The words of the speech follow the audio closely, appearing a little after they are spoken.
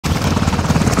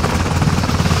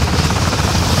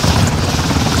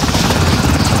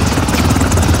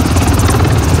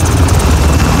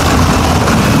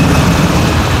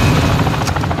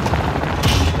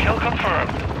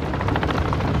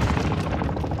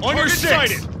On your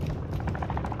six!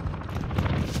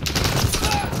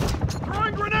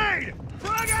 Throwing grenade!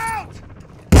 Frag out!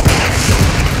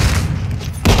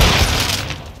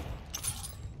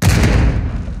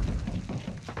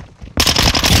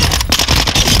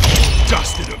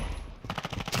 Dusted him!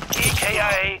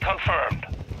 EKIA confirmed.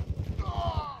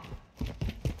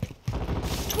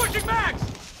 Switching mags!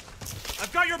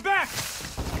 I've got your back!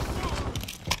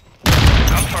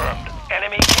 Confirmed.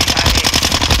 Enemy KIA.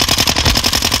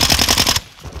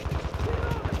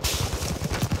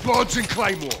 Rods and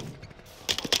Claymore!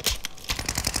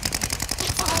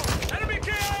 Enemy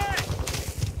KIA!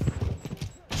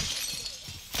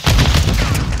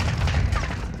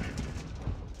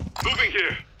 Moving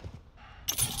here!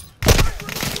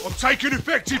 I'm taking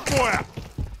effective fire!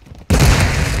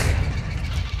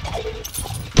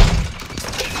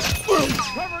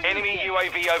 Enemy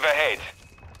UAV overhead.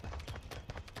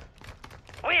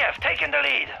 We have taken the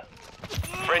lead.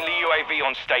 Friendly UAV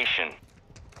on station.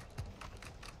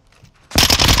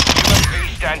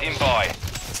 UAV standing by.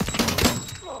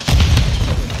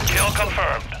 Kill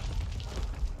confirmed.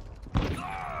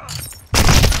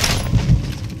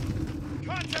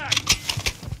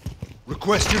 Contact!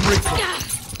 Requesting recon.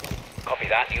 Copy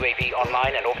that. UAV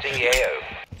online and orbiting the AO.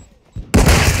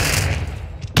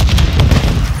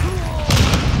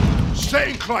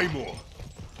 Setting Claymore!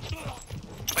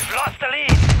 We've lost the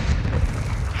lead.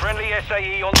 Friendly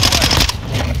SAE on the way.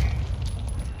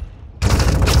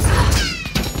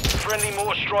 Friendly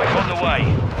mortar strike on the way.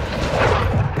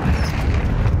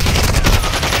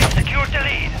 Secured the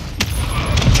lead.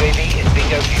 UAV is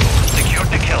bingo fuel. Secured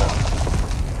the kill.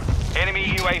 Enemy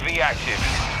UAV active.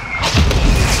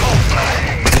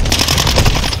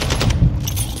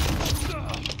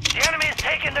 The enemy is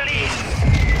taking the lead.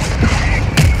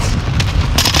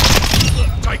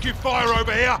 Taking fire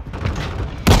over here!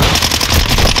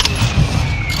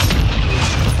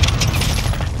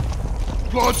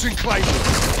 Rods and Claymore!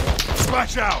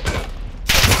 Splash out!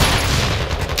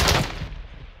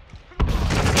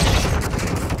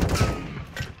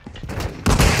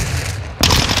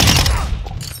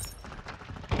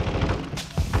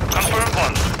 Confirm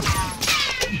one.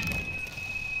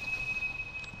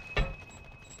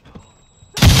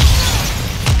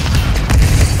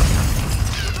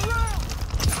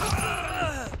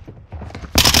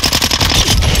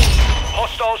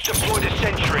 Hostiles deployed a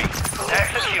sentry. Tag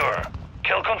secure.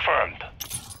 Kill confirmed.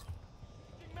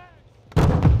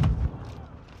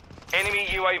 Enemy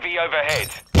UAV overhead.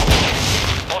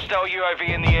 Hostile UAV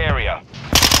in the area.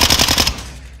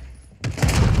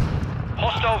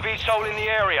 Hostile VTOL in the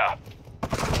area.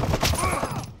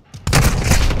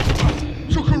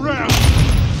 Took a round!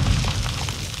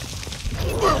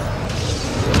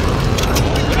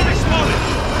 Enemy spotted!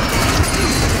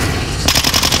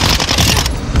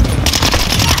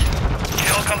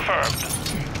 Kill confirmed.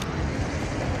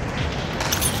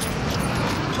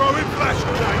 Throwing flash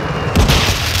grenade!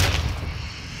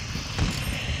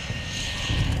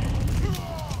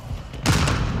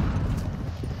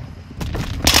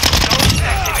 Node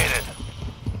activated.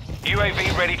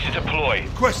 UAV ready to deploy.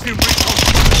 Requesting recon!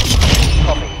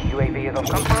 Copy. UAV is on.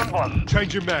 Confirmed one.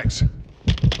 Changing mags.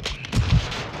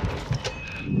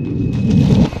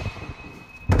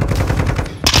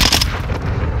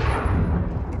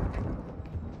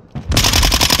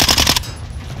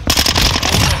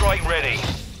 Strike ready.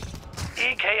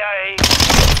 EKIA.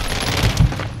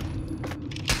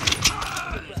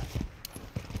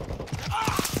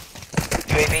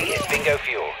 UAV is bingo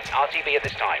fuel. RTB at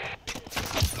this time.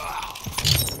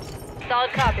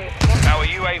 Solid copy. Our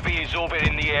UAV is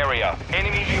orbiting the area.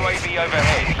 Enemy UAV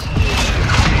overhead.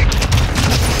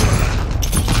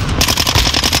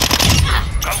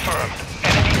 Confirmed.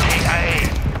 Enemy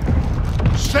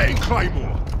KIA. Setting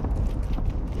Claymore!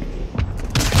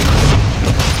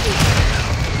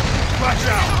 Splash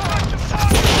out!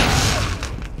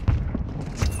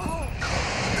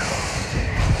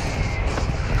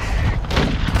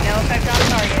 No effect on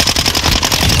target.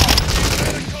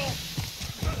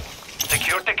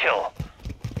 Secured the kill.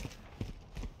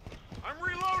 I'm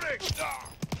reloading!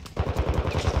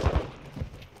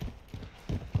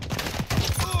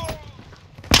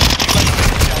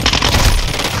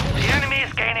 The enemy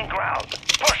is gaining ground.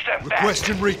 Push them back.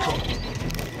 Requesting recon!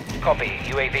 Copy.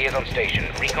 UAV is on station.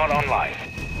 Recon online.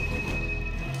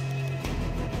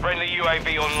 Friendly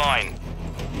UAV online.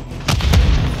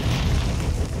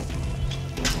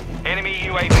 Enemy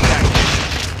UAV active.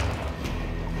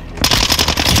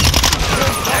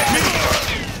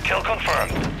 Kill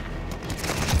confirmed.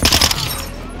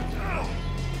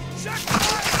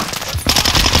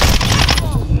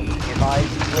 Advise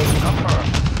UAV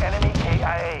Confirmed. Enemy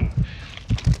KIA.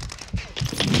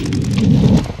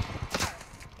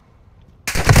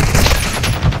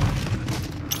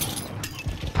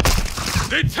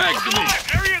 Tag to me!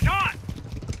 Area's hot!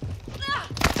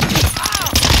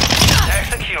 Tag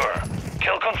secure.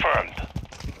 Kill confirmed.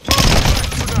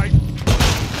 Grenade.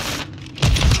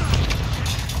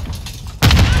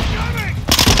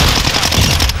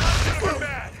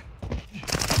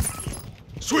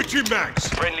 Switching mags.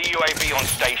 Friendly UAV on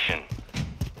station.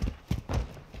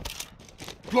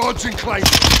 Bloods and claymore.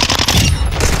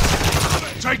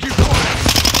 Taking fire.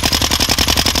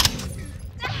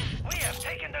 We have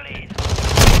taken the lead.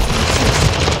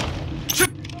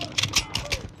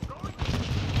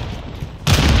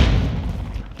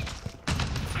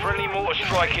 Friendly mortar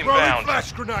strike Throwing inbound.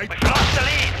 flash grenade. We've lost the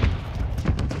lead.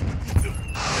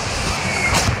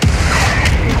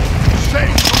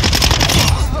 Setting.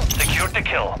 Secured the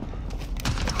kill.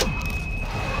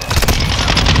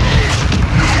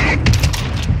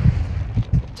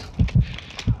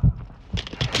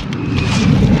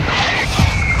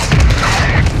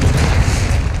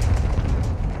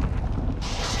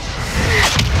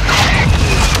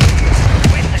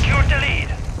 We secured the lead.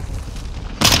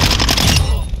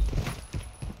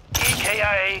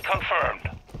 EKIA confirmed.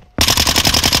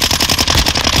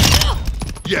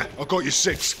 Yeah, I got you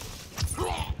 6.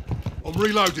 I'm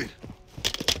reloading.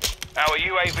 Our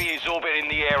UAV is orbiting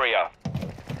the area.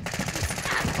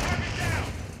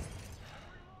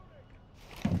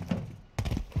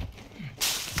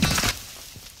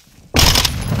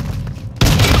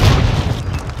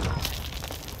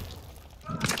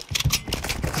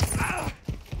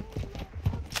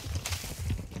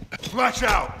 Flash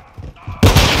out.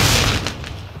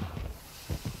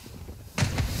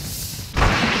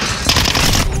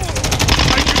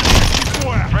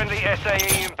 Friendly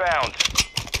SAE inbound.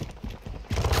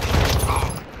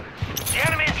 The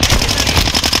enemy is taking the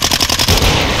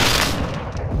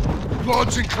lead.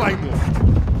 Bloods and claymore.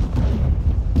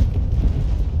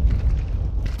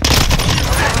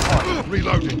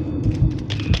 Reloading.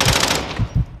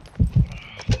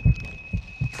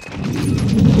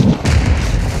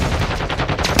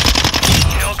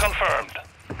 Kill confirmed.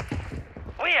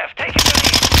 We have taken the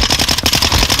lead.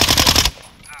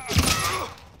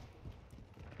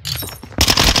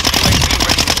 UAV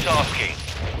ready for tasking.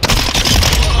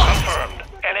 Confirmed.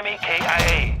 Enemy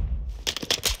KIA.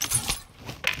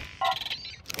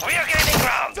 We are gaining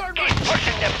ground. Keep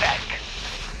pushing them back.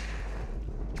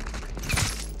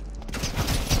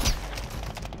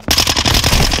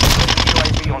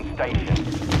 UAV on station.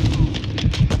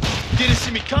 Didn't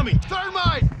see me coming!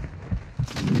 Thermite!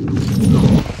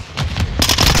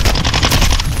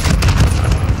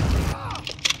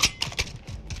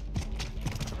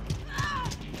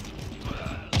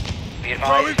 Be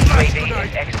Throwing advised, flash UAV grenade.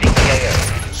 is exiting the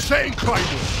AO. Setting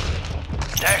claymore.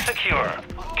 Tag secure.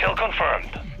 Kill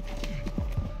confirmed.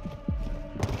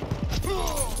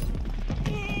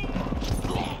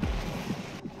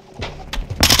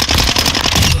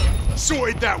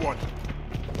 Sorted that one.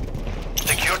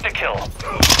 Secured the kill.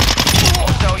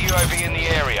 Hostile UAV in the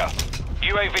area.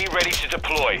 UAV ready to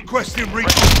deploy. Requesting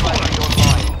recon.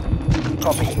 Online.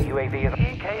 Copy. UAV is...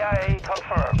 EKIA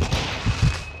confirmed.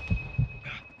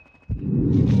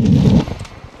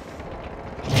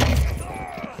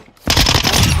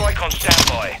 Strike on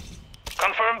standby.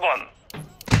 Confirmed 1.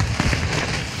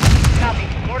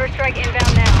 Copy. Mortar strike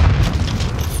inbound now.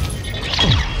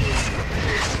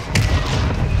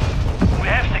 We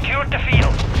have secured the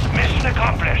field. Mission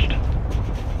accomplished.